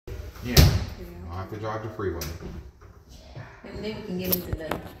Yeah. I'll have to drive the freeway. And then we can get into the.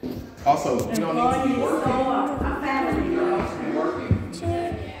 Also, you don't need to be working. You don't need to be working.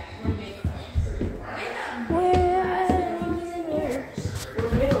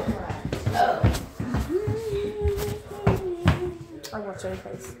 I watch your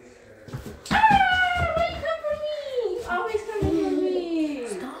face. Wait, come for me! Always coming for me.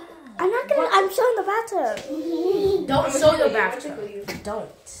 Stop. I'm showing the bathtub. Don't show the bathtub.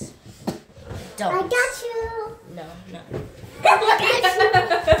 Don't. I got you. No.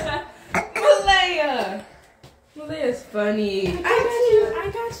 Malaya. Malaya's funny. I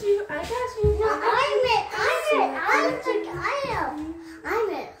got you. No, I'm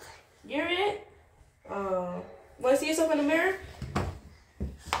it. You're it? Want to see yourself in the mirror?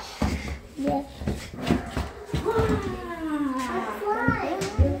 Yes.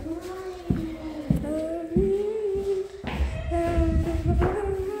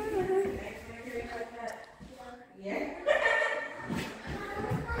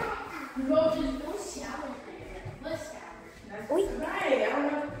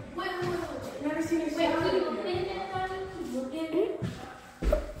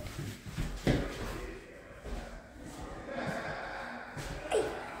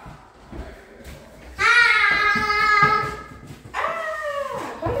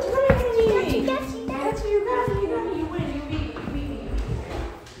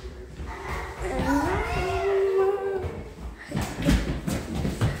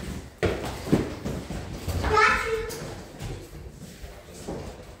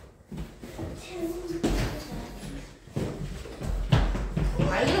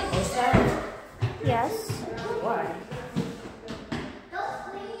 Yes. Why?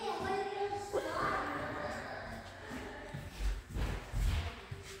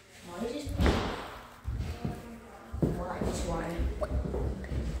 Why?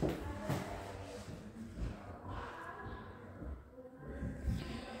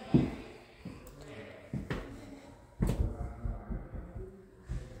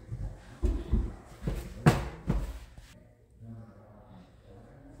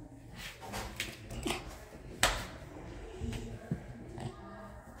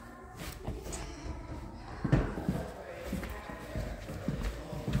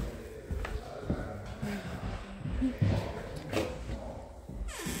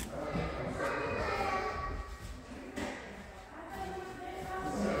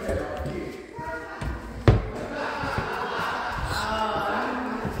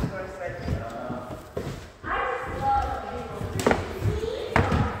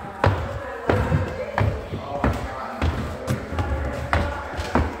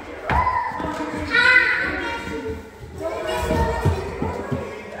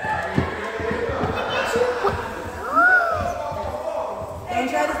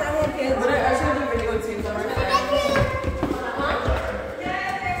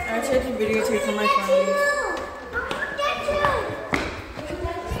 Videotape on my phone.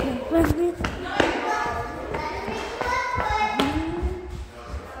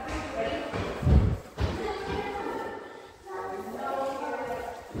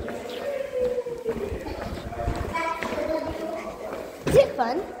 Is it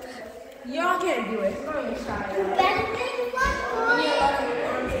fun? Y'all can't do it. Come on, you shy.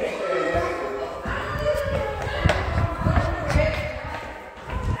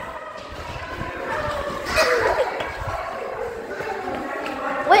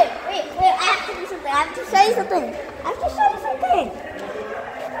 Wait. I have to do something. I have to show you something.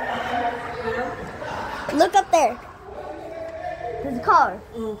 Look up there. There's a car.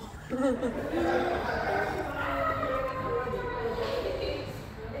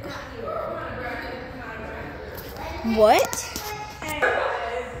 What?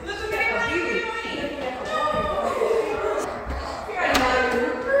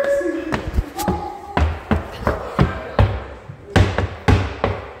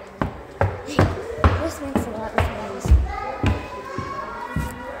 This makes a lot of noise.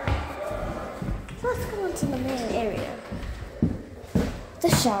 So let's go into the main area. The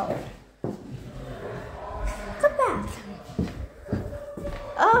shower. The bath.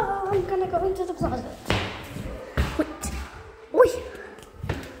 Oh, I'm gonna go into the closet. Wait.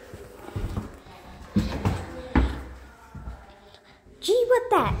 Gee, what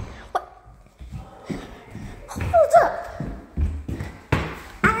that? What? Hold up.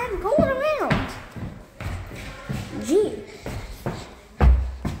 I'm going around. Gee.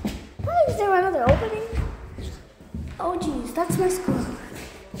 Why is there another opening? Oh, geez, that's my school.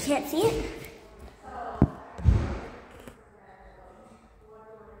 Can't see it?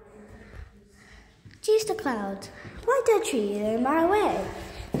 Geez, the clouds. Why did you in my way?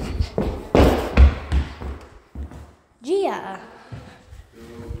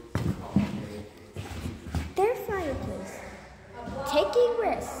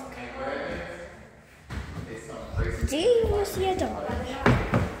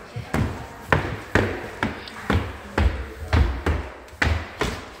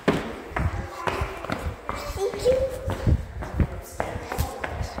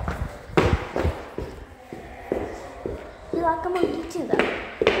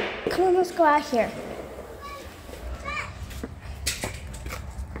 Come on, let's go out here.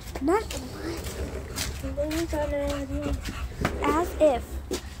 Not as if.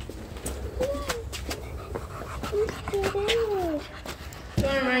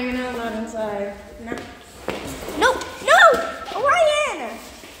 Storm ringing out loud inside. No. No, no, Ryan.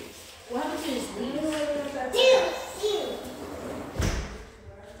 What happened to his leaves?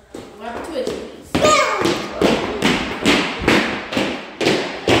 What happened to his leaves?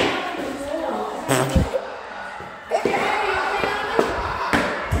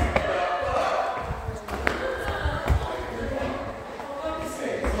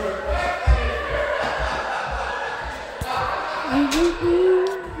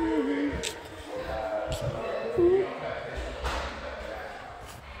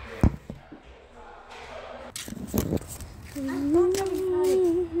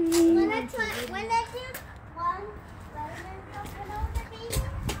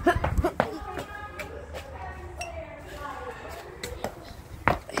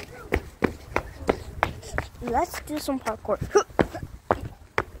 Let's do some parkour.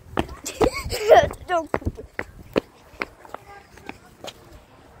 Don't.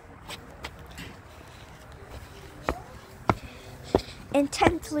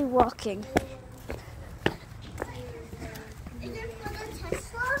 Intensely walking. Is it for the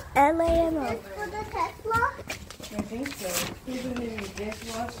Tesla? LAMO. Is it for the Tesla? I think so. Who's in the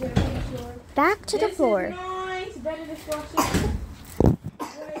dishwasher? I'm sure. Back to the floor. This is nice. Better dishwasher.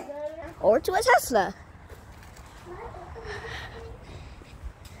 Or to a Tesla.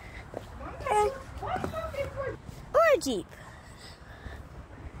 Or a Jeep.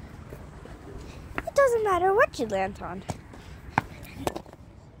 It doesn't matter what you land on.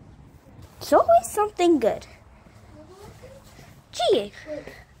 It's always something good. Gee,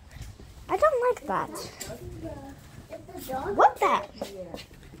 I don't like that. What that?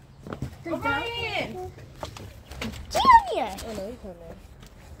 Ryan! Junior!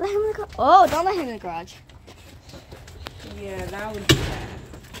 Let him in the garage. Oh, don't let him in the garage. Yeah, that would be bad.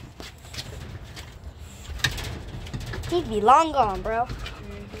 He'd be long gone, bro.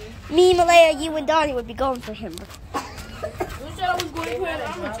 Me, Malaya, you, and Donnie would be going for him. Who said I was going to put it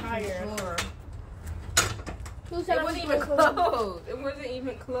on my tire? Who said It wasn't even closed. It wasn't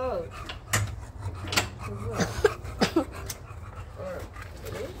even closed.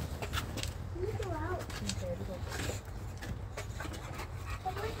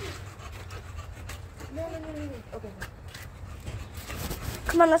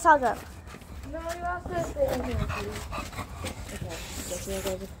 Come on, let's all go. No, you all said stay in here,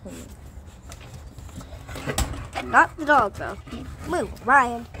 please. Not the dog, though. Move,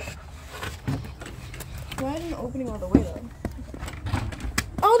 Ryan. Why isn't it opening all the way, though?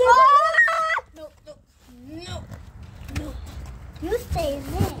 Oh, No, no, no. You stay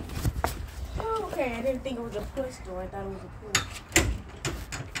there. Oh, okay. I didn't think it was a push door. I thought it was a push.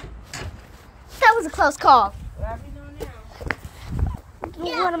 That was a close call. What are we doing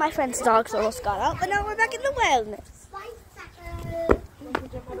now? One of my friend's dogs almost got out, but now we're back in the wilderness.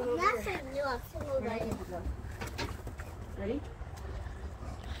 Ready?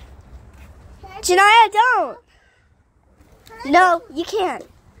 Janaya, don't. No, you can't.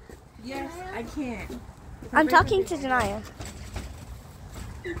 Yes, I can. I'm talking to Janaya.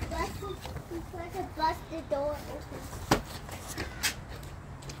 He busted door open.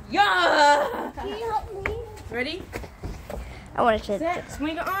 Yeah! Can you help me? Ready? I wanted to. Set.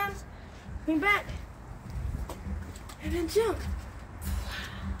 Swing your arms. Swing back. And then jump.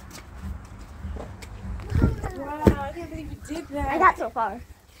 Wow, I can't believe you did that. I got so far.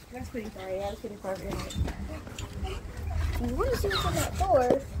 That's pretty far. Yeah, that's pretty far. You want to see what's on that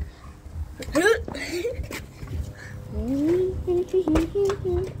door?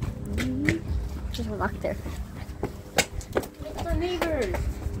 Just locked there. It's our neighbors.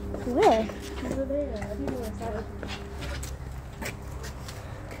 Where? Over there. I think we're inside.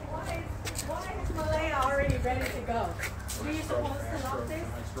 Why is Malaya already ready to go? Were you supposed to lock this?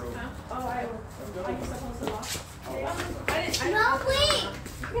 Huh? Oh, are you supposed to lock? No, wait.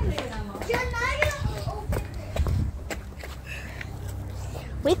 You can leave it unlocked. Janaya opened it.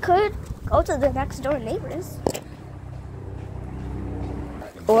 We could go to the next door neighbors.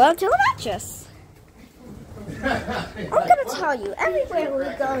 Or to a mattress. I'm gonna tell you, everywhere we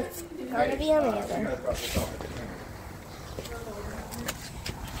go, it's gonna be amazing.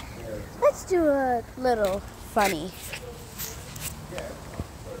 Let's do a little funny.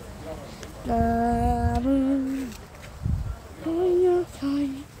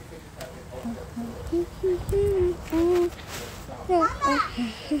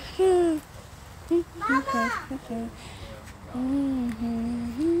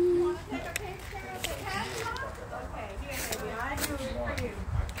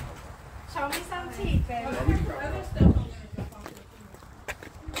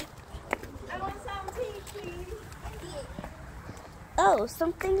 Oh,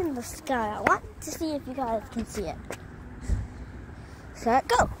 something in the sky. I want to see if you guys can see it. Set,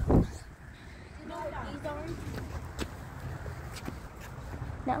 go.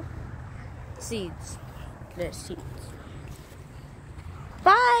 No? Seeds. There's seeds.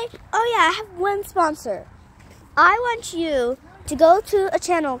 Bye. Oh yeah, I have one sponsor. I want you to go to a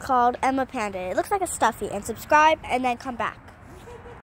channel called Emma Panda. It looks like a stuffy, and subscribe and then come back.